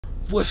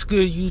What's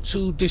good,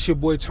 YouTube? This your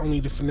boy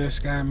Tony the Finesse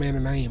Guy, man,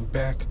 and I am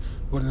back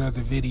with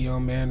another video,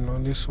 man. And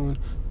on this one,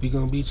 we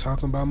gonna be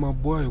talking about my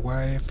boy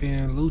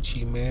YFN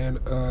Lucci, man.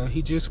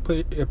 He just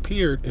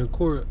appeared in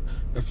court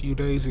a few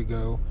days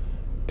ago,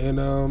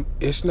 and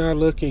it's not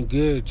looking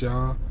good,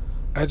 y'all.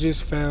 I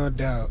just found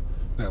out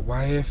that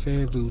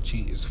YFN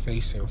Lucci is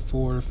facing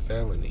 4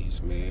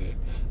 felonies, man.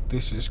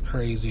 This is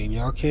crazy, and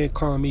y'all can't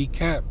call me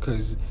cap,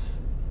 because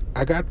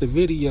I got the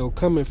video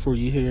coming for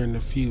you here in a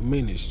few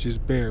minutes.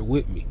 Just bear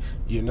with me,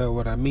 you know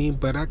what I mean?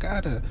 But I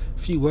got a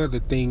few other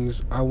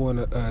things I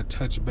want to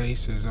touch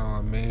bases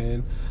on,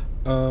 man.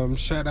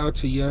 Shout out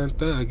to Young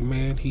Thug,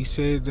 man. He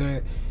said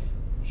that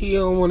he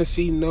don't want to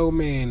see no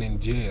man in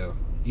jail.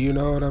 You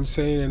know what I'm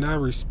saying? And I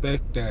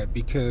respect that,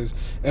 because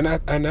and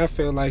I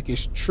feel like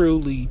it's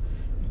truly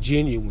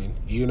genuine.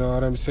 You know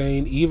what I'm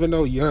saying? Even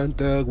though Young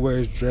Thug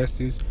wears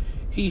dresses,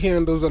 he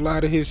handles a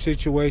lot of his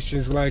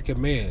situations like a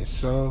man.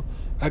 So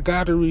I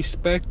gotta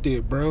respect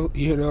it, bro.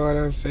 You know what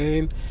I'm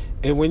saying?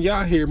 And when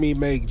y'all hear me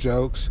make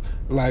jokes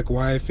like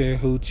YFN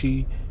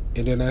Lucci,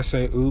 and then I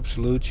say, oops,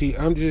 Lucci,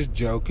 I'm just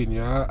joking,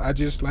 y'all. I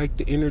just like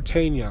to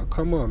entertain y'all.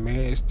 Come on,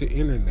 man. It's the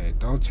internet.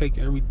 Don't take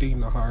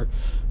everything to heart.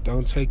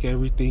 Don't take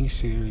everything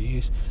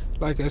serious.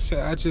 Like I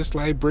said, I just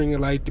like bringing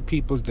light to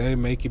people's day,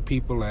 making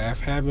people laugh,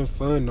 having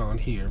fun on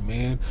here,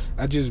 man.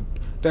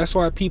 That's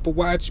why people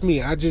watch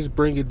me. I just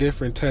bring a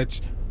different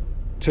touch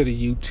to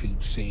the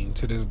YouTube scene,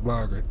 to this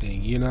blogger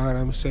thing, you know what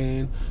I'm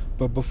saying?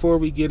 But before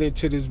we get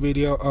into this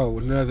video,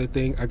 another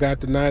thing, I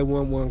got the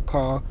 911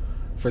 call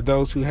for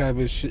those who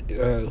haven't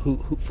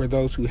for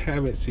those who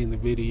haven't seen the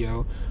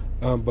video.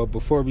 But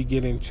before we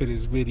get into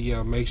this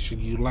video, make sure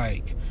you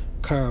like,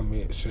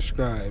 comment,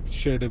 subscribe,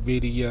 share the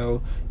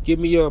video, give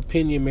me your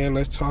opinion, man.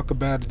 Let's talk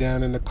about it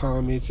down in the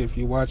comments. If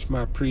you watch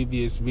my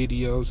previous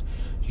videos,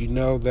 you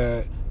know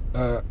that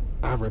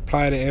I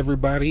reply to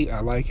everybody.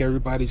 I like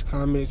everybody's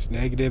comments,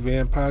 negative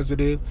and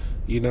positive.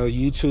 You know,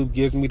 YouTube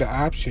gives me the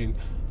option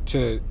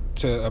to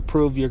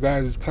approve your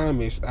guys'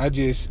 comments. I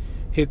just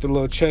hit the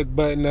little check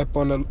button up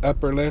on the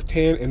upper left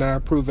hand, and I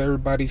approve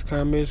everybody's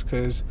comments,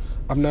 because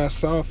I'm not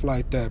soft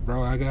like that,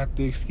 bro. I got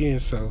thick skin.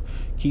 So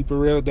keep it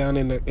real down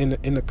in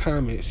the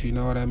comments, you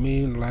know what I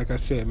mean? Like I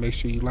said, make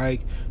sure you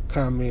like,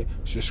 comment,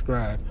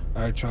 subscribe.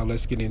 All right, y'all,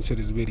 let's get into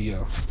this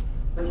video.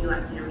 Would you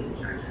like me to read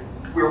the charges?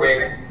 We're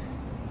waiving.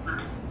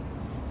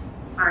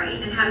 All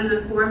right, and have you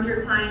informed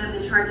your client of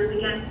the charges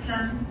against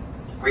him?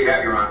 We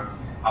have, Your Honor.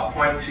 I'll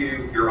point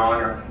to Your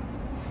Honor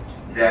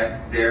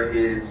that there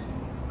is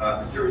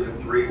a series of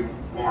 3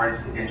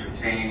 warrants to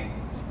entertain,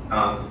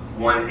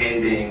 one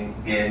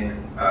ending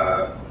in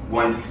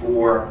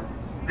 1-4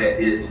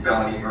 that is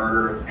felony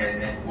murder, and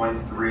then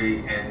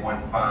 1-3 and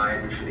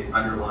 1-5, which are the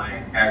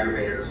underlying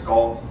aggravated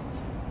assaults.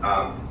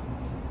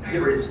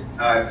 Here is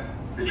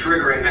the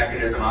triggering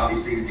mechanism,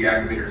 obviously, is the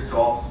aggravated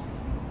assaults.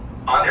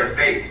 On their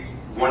face,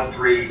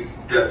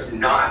 1-3 does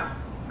not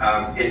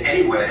in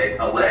any way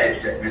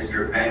allege that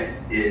Mr.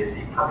 Bennett is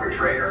the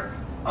perpetrator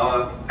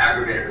of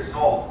aggravated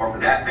assault, or for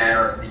that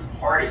matter, the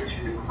party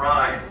to the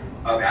crime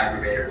of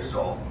aggravated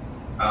assault,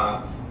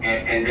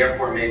 and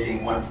therefore making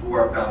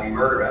 1-4 felony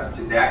murder as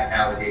to that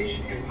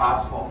allegation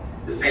impossible.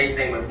 The same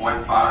thing with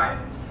 1-5.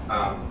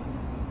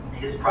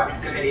 His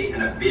proximity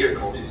in a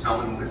vehicle to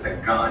someone with a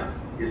gun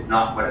is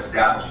not what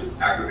establishes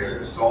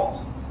aggravated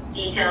assault.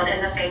 Detailed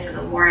in the face of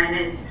the warrant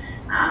is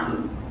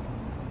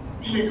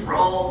his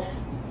roles,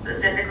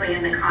 specifically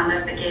in the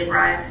conduct that gave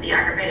rise to the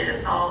aggravated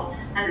assault,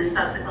 and then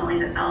subsequently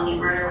the felony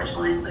murder, which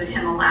will include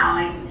him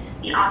allowing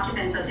the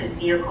occupants of his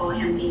vehicle,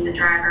 him being the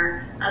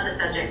driver of the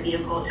subject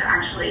vehicle, to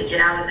actually get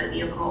out of the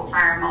vehicle,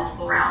 fire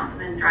multiple rounds, and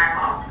then drive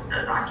off with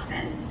those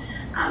occupants.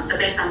 So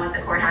based on what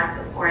the court has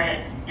before it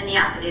and the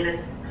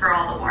affidavits for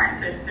all the warrants,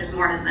 there's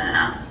more than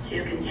enough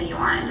to continue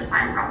on and to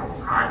find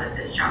probable cause at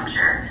this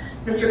juncture.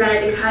 Mr.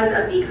 Bennett, because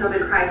of the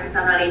COVID crisis,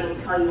 I'm not able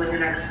to tell you when your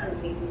next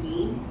court date will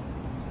be.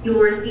 You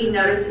will receive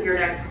notice of your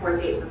next court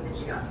date from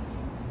Michigan.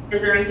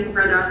 Is there anything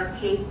further on this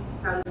case?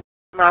 From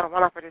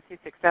 911 for the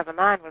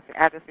 2679. What's the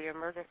address of your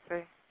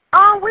emergency?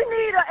 We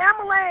need an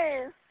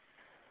ambulance.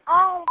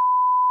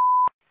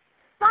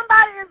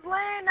 Somebody is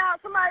laying out.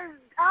 Somebody,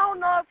 I don't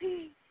know if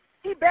he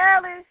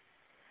barely.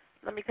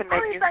 Let me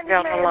connect you. Stay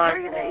on the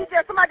line.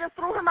 Somebody just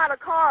threw him out of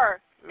the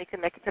car. Let me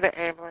connect you to the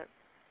ambulance.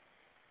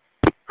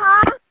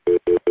 Huh?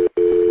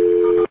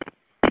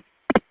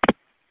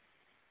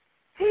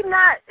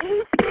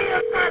 He's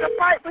still trying to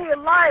fight for his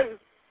life.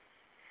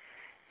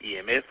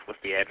 EMS, what's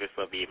the address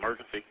of the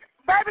emergency?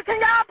 Baby, can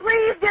y'all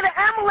please get an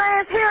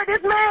ambulance here?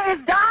 This man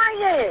is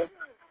dying.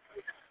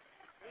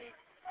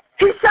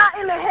 He's shot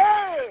in the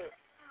head.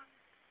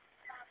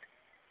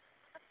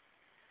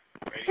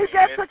 He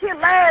just took his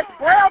last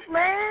breath,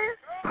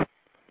 man.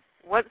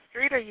 What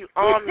street are you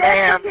on,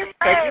 ma'am?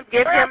 Can you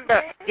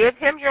give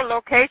him your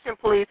location,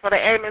 please, for the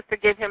ambulance to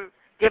give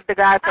the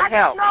guy some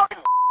help?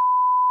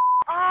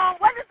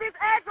 What is his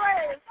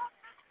address?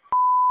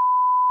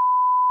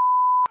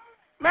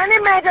 Man,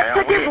 this man just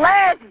took his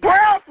last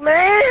breath,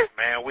 man.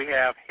 Man, we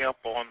have help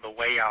on the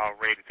way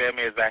already. Tell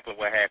me exactly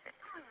what happened.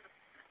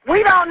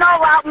 We don't know.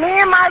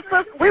 Me and my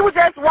sister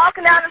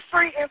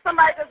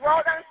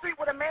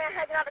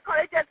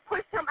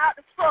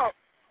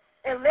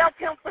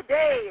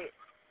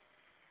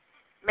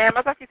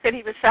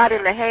shot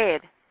in the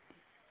head.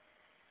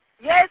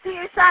 Yes, he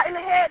is shot in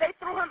the head. They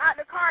threw him out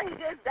the car. He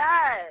just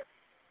died.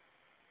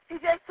 He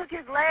just took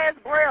his last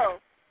breath.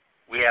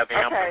 We have the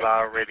ambulance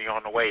already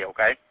on the way,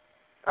 okay?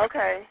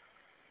 Okay.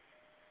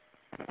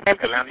 And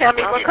can you tell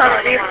me what kind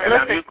of vehicle?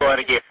 Listen, you go ahead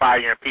and get fire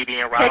and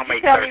PD and route. Can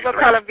you tell me what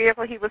kind of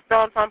vehicle he was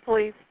stolen from,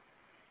 please?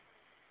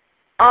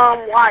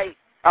 White.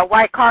 A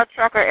white car,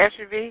 truck, or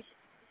SUV?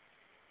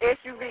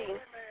 SUV.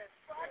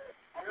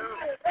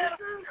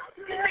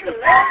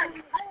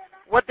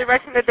 What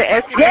direction did the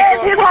SUV Yes,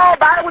 go? his whole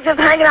body was just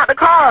hanging out the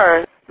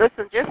car.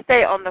 Listen, just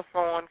stay on the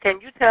phone. Can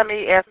you tell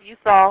me if you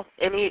saw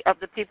any of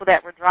the people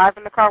that were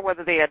driving the car,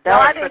 whether they adults No,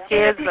 I or didn't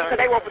kids? see the people.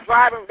 They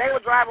were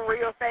driving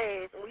real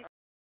fast.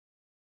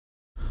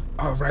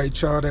 All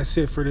right, y'all, that's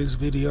it for this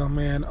video,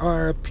 man.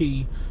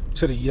 RIP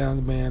to the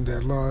young man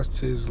that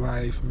lost his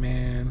life,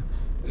 man.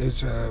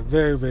 It's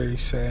very, very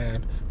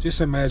sad. Just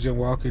imagine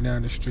walking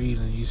down the street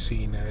and you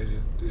seeing that.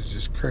 It's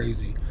just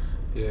crazy,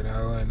 you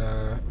know.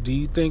 And do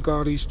you think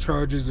all these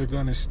charges are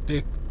gonna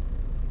stick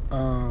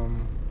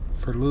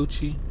for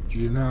Lucci?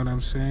 You know what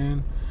I'm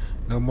saying?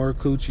 No more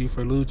coochie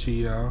for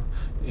Lucci, y'all.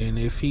 And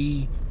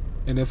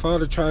if all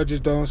the charges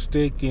don't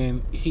stick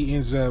and he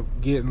ends up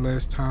getting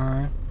less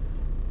time,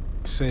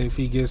 say if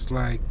he gets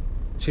like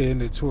 10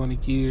 to 20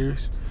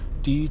 years,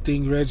 do you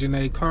think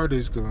Regina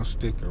Carter's gonna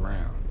stick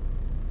around?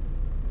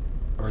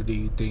 Or do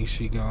you think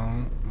she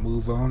gonna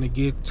move on and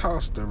get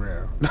tossed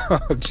around? No,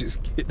 I'm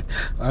just kidding.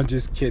 I'm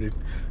just kidding.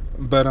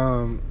 But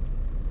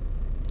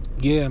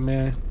yeah,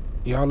 man.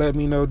 Y'all let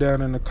me know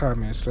down in the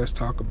comments. Let's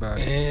talk about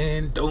it.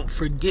 And don't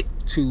forget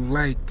to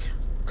like,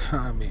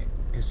 comment,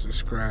 and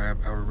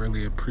subscribe. I would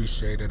really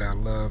appreciate it. I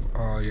love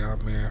all y'all,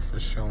 man, for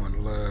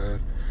showing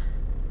love.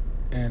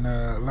 And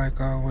like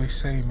I always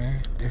say,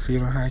 man, if you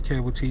don't have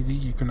cable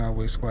TV, you can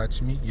always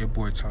watch me, your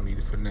boy Tony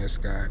the Finesse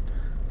Guy.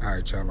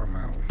 Alright, y'all, I'm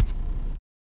out.